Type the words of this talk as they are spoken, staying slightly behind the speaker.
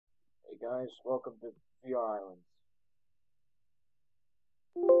Guys, welcome to VR Islands.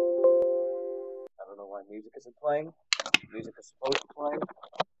 I don't know why music isn't playing. Music is supposed to play.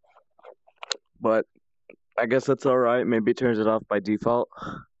 But I guess that's alright. Maybe it turns it off by default.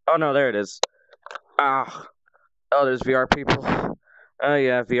 Oh no, there it is. Ah. Oh, there's VR people. Oh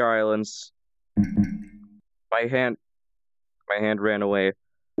yeah, VR Islands. My hand ran away.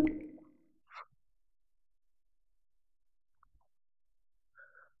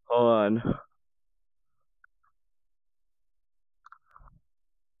 Hold on.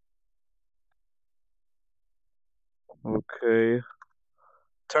 Okay.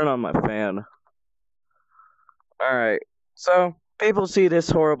 Turn on my fan. Alright. So, people see this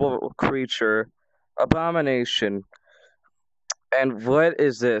horrible creature, abomination. And what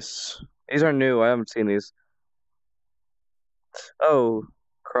is this? These are new. I haven't seen these. Oh,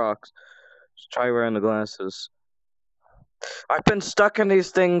 Crocs. Just try wearing the glasses. I've been stuck in these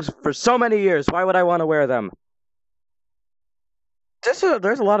things for so many years. Why would I want to wear them? There's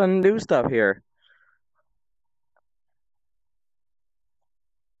a lot of new stuff here.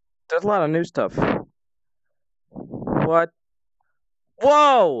 There's a lot of new stuff. What?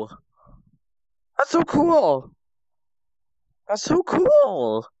 Whoa! That's so cool! That's so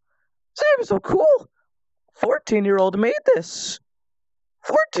cool! Sam is so cool! 14-year-old made this!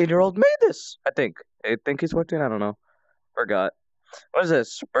 14-year-old made this! I think he's 14, I don't know. Forgot. What is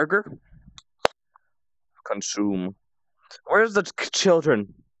this? Burger? Consume. Where's the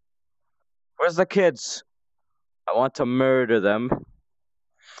children? Where's the kids? I want to murder them.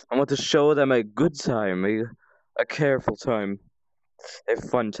 I want to show them a good time, a careful time, a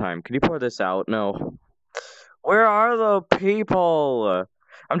fun time. Can you pour this out? No. Where are the people?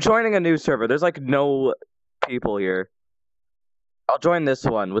 I'm joining a new server. There's like no people here. I'll join this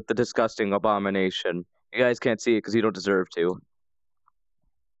one with the disgusting abomination. You guys can't see it because you don't deserve to. You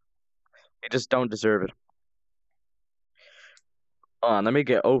just don't deserve it. Hold on, let me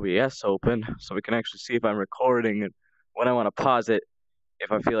get OBS open so we can actually see if I'm recording it when I want to pause it,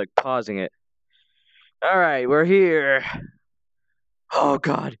 if I feel like pausing it. Alright, we're here. Oh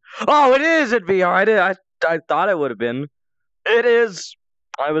god. Oh, it is in VR. I thought it would have been. It is.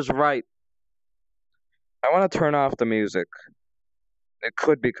 I was right. I want to turn off the music. It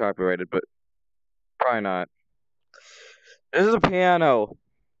could be copyrighted, but probably not. This is a piano.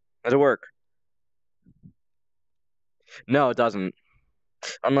 Does it work? No, it doesn't.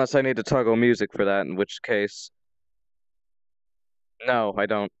 Unless I need to toggle music for that, in which case. No, I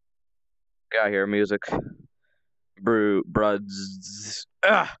don't. Get out here, music. Bruds.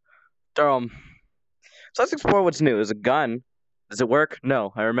 Ah! So let's explore what's new. There's a gun. Does it work?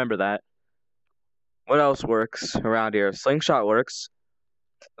 No, I remember that. What else works around here? Slingshot works.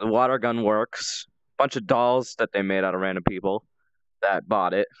 The water gun works. Bunch of dolls that they made out of random people that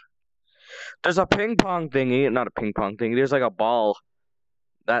bought it. There's a ping pong thingy. Not a ping pong thingy. There's like a ball.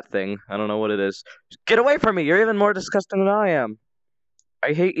 That thing. I don't know what it is. Get away from me. You're even more disgusting than I am.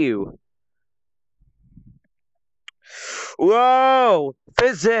 I hate you. Whoa!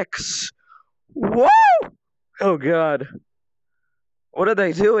 Physics! Whoa! Oh god. What are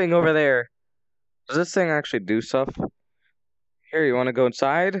they doing over there? Does this thing actually do stuff? Here, you want to go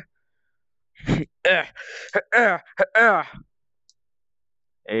inside? Hey.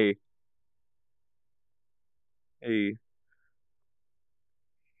 Hey.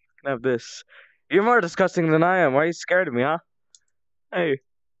 Can have this. You're more disgusting than I am. Why are you scared of me, huh? Hey.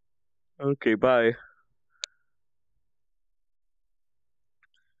 Okay, bye.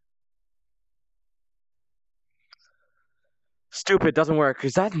 Stupid, doesn't work.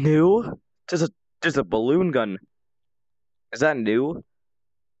 Is that new? There's a balloon gun. Is that new?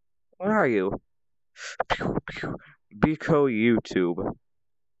 Where are you? Pew, pew. Beco YouTube.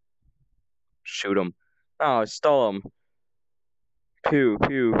 Shoot him. Oh, I stole him. Pew,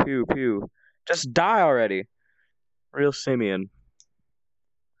 pew, pew, pew. Just die already. Real Simeon.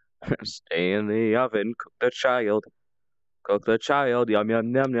 Stay in the oven. Cook the child. Cook the child. Yum,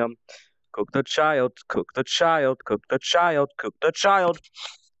 yum, yum, yum. Cook the child. Cook the child. Cook the child. Cook the child.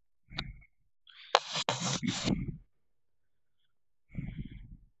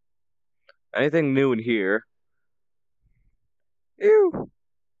 Anything new in here? Ew.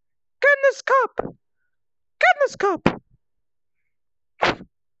 Get in this cup. Get in this cup. Get in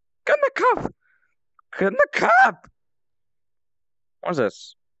the cup. Get in the cup. What is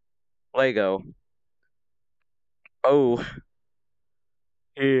this? Lego. Oh.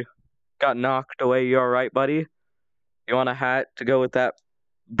 He got knocked away. You alright, buddy? You want a hat to go with that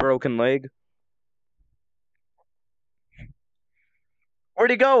broken leg?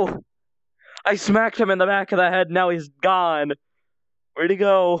 Where'd he go? I smacked him in the back of the head. Now he's gone. Where'd he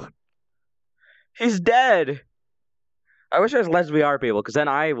go? He's dead. I wish there was less VR people, because then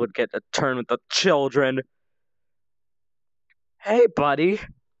I would get a turn with the children. Hey, buddy.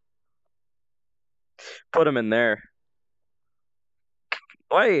 Put him in there.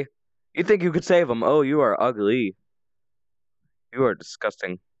 Wait, you think you could save him? Oh, you are ugly. You are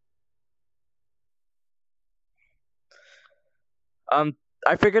disgusting.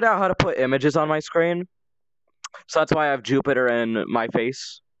 I figured out how to put images on my screen. So that's why I have Jupiter and my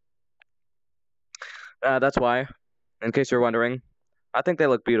face. That's why, in case you're wondering. I think they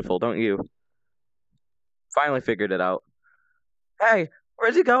look beautiful, don't you? Finally figured it out. Hey,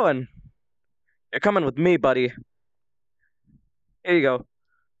 where's he going? You're coming with me, buddy. Here you go.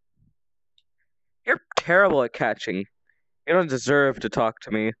 You're terrible at catching. You don't deserve to talk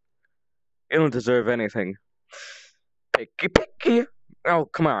to me. You don't deserve anything. Picky, picky. Oh,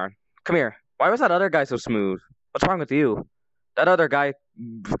 come on. Come here. Why was that other guy so smooth? What's wrong with you? That other guy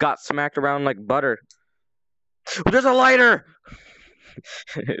got smacked around like butter. There's a lighter!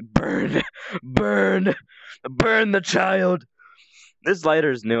 Burn. Burn. Burn the child. This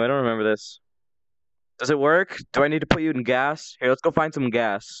lighter's new. I don't remember this. Does it work? Do I need to put you in gas? Here, let's go find some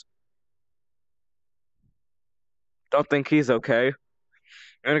gas. Don't think he's okay. I'm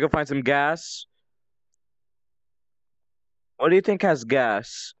gonna go find some gas. What do you think has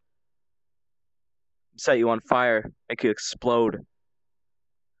gas? Set you on fire. Make you explode.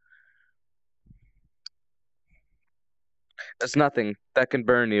 There's nothing that can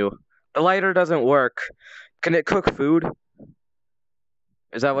burn you. The lighter doesn't work. Can it cook food?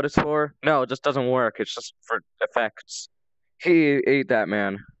 Is that what it's for? No, it just doesn't work. It's just for effects. He ate that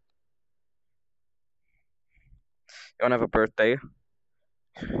man. You wanna have a birthday?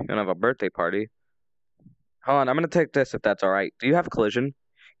 You wanna have a birthday party? Hold on, I'm gonna take this if that's alright. Do you have collision?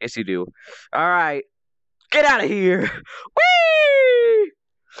 Yes, you do. Alright. Get out of here! Whee!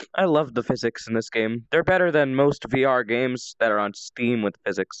 I love the physics in this game. They're better than most VR games that are on Steam with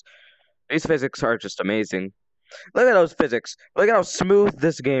physics. These physics are just amazing. Look at those physics. Look at how smooth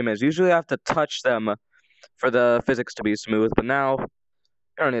this game is. Usually I have to touch them for the physics to be smooth, but now you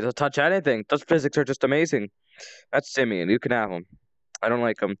don't need to touch anything. Those physics are just amazing. That's Simeon. You can have him. I don't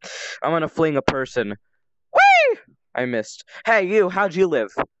like him. I'm gonna fling a person. Whee! I missed. Hey, you. How'd you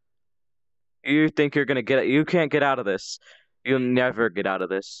live? You think you're gonna get it? You can't get out of this. You'll never get out of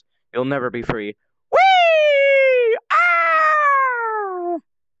this. You'll never be free. Whee! Ah!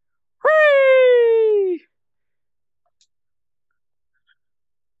 Whee!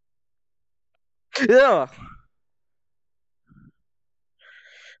 Ugh.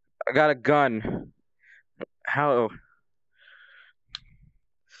 I got a gun. How?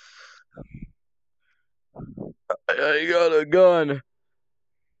 I got a gun.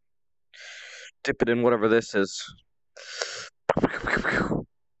 Dip it in whatever this is.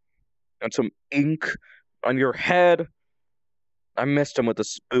 And some ink on your head. I missed him with a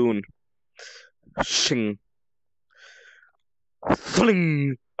spoon. Shing.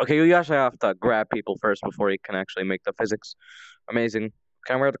 Fling. Okay, you actually have to grab people first before you can actually make the physics. Amazing.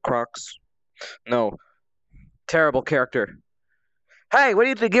 Can I wear the Crocs? No. Terrible character. Hey, where do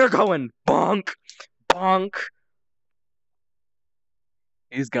you think you're going? Bonk. Bonk.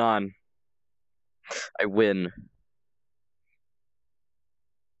 He's gone. I win.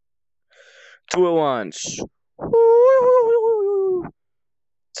 2 at once.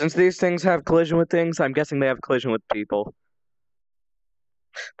 Since these things have collision with things, I'm guessing they have collision with people.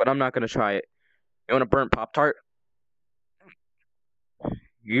 But I'm not gonna try it. You want a burnt Pop-Tart?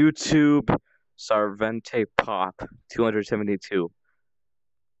 YouTube Sarvente Pop 272.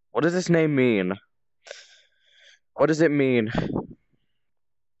 What does this name mean? What does it mean?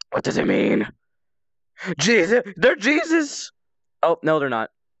 What does it mean? Jesus! They're Jesus! Oh, no, they're not.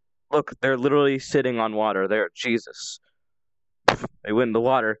 Look, they're literally sitting on water. They're Jesus. They went in the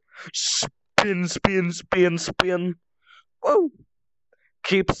water. Spin, spin, spin, spin. Whoa!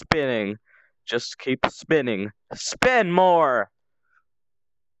 Keep spinning. Just keep spinning. Spin more!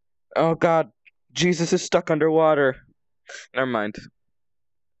 Oh god. Jesus is stuck underwater. Never mind.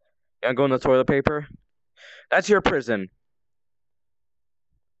 You wanna go in the toilet paper? That's your prison.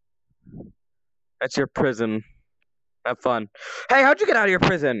 That's your prison. Have fun. Hey, how'd you get out of your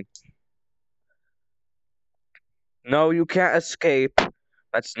prison? No, you can't escape.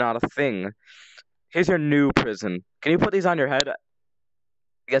 That's not a thing. Here's your new prison. Can you put these on your head?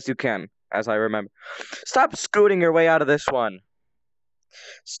 Yes, you can, as I remember. Stop scooting your way out of this one.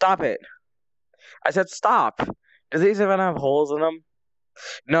 Stop it. I said stop. Do these even have holes in them?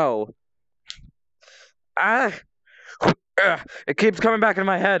 No. It keeps coming back in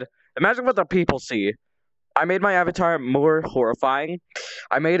my head. Imagine what the people see. I made my avatar more horrifying.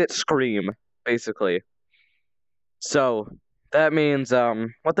 I made it scream. basically. So that means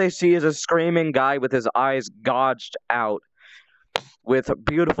what they see is a screaming guy with his eyes gouged out, with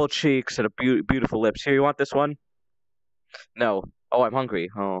beautiful cheeks and beautiful lips. Here, you want this one? No. Oh, I'm hungry.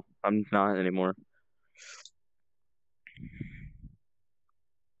 Oh, I'm not anymore.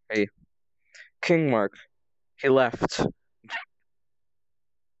 Hey, King Mark. He left.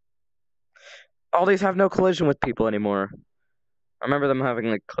 All these have no collision with people anymore. I remember them having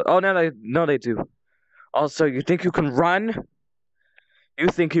like. Oh no, they do. Also, you think you can run? You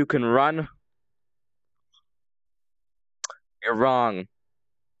think you can run? You're wrong.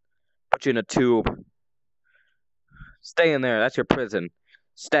 Put you in a tube. Stay in there. That's your prison.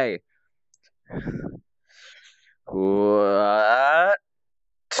 Stay. What?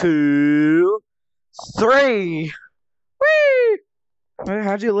 2, 3. Whee! Hey,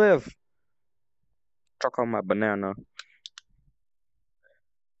 how'd you live? Chuck on my banana.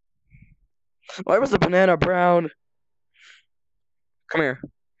 Why was the banana brown? Come here.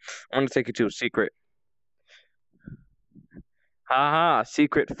 I'm gonna take you to a secret. Haha,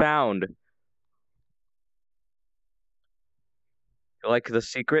 secret found. You like the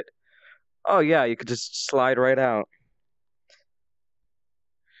secret? Oh yeah, you could just slide right out.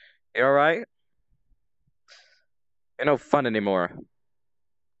 You alright? Ain't no fun anymore.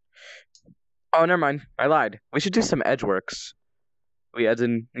 Oh, never mind. I lied. We should do some Edgeworks. We, as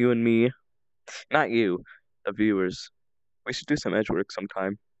in you and me. Not you, the viewers. We should do some Edgeworks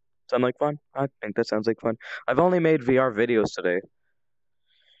sometime. Sound like fun? I think that sounds like fun. I've only made VR videos today.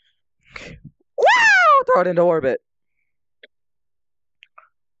 Wow! Throw it into orbit.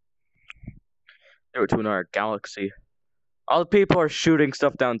 Throw it to another galaxy. All the people are shooting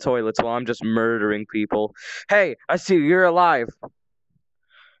stuff down toilets while I'm just murdering people. Hey, I see you. You're alive.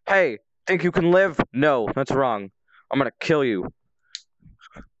 Hey, think you can live? No, that's wrong. I'm gonna kill you.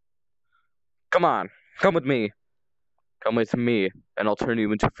 Come on. Come with me. Come with me, and I'll turn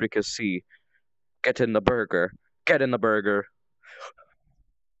you into fricassee. Get in the burger. Get in the burger.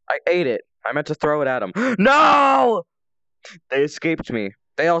 I ate it. I meant to throw it at them. No! They escaped me.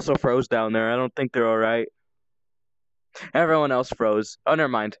 They also froze down there. I don't think they're alright. Everyone else froze. Oh, never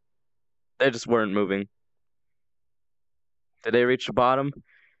mind. They just weren't moving. Did they reach the bottom?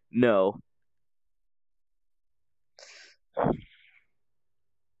 No.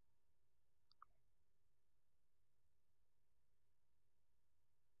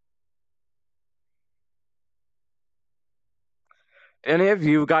 Did any of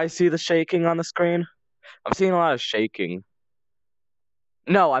you guys see the shaking on the screen? I'm seeing a lot of shaking.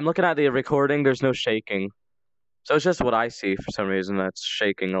 No, I'm looking at the recording. There's no shaking. So it's just what I see for some reason that's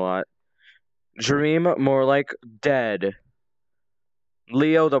shaking a lot. Dream, more like dead.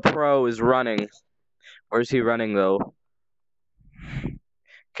 Leo the Pro is running. Where's he running, though?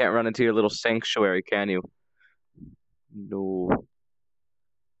 Can't run into your little sanctuary, can you? No.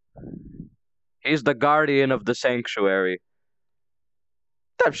 He's the guardian of the sanctuary.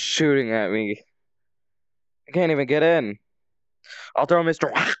 Stop shooting at me. I can't even get in. I'll throw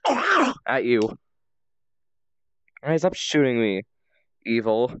Mr. at you. Alright, stop shooting me,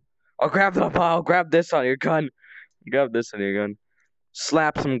 evil. I'll grab this on your gun. Grab this on your gun.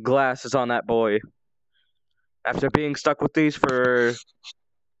 Slap some glasses on that boy. After being stuck with these for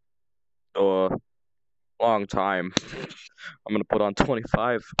a long time, I'm gonna put on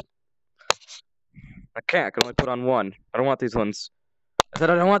 25. I can't. I can only put on 1. I don't want these ones. I said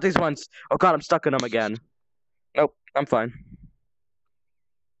I don't want these ones. Oh god, I'm stuck in them again. Nope, I'm fine.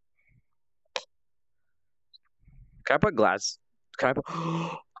 Can I put glass? Can I put...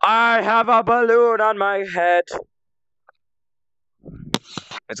 I have a balloon on my head.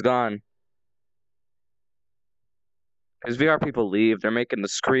 It's gone. These VR people leave. They're making the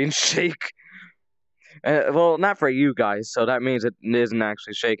screen shake. Well, not for you guys, so that means it isn't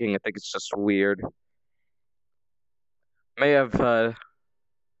actually shaking. I think it's just weird. May have,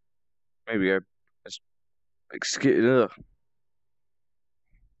 maybe I... Excuse... Ugh.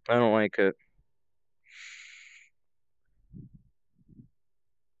 I don't like it.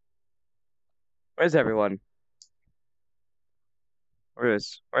 Where's everyone?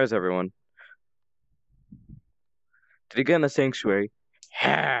 Where's everyone? Did he get in the sanctuary?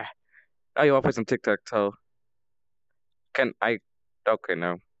 Yeah. Oh, you want to play some tic-tac-toe? Can I... Okay,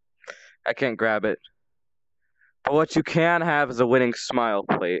 no. I can't grab it. But what you can have is a winning smile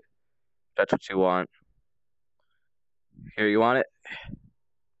plate. That's what you want. Here, you want it?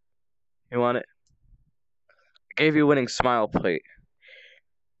 You want it? I gave you a winning smile plate.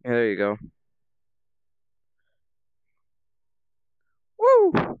 Yeah, there you go.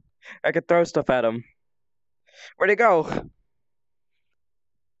 Woo! I could throw stuff at him. Where'd he go?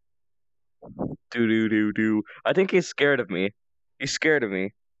 Do. I think he's scared of me. He's scared of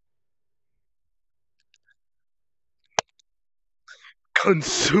me.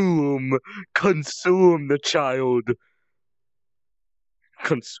 Consume the child.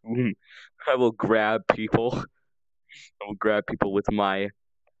 Consume. I will grab people. I will grab people with my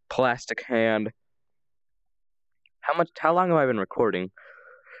plastic hand. How long have I been recording?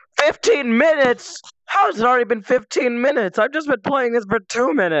 15 minutes! How has it already been 15 minutes? I've just been playing this for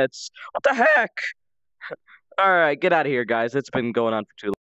 2 minutes. What the heck? Alright, get out of here, guys. It's been going on for too long.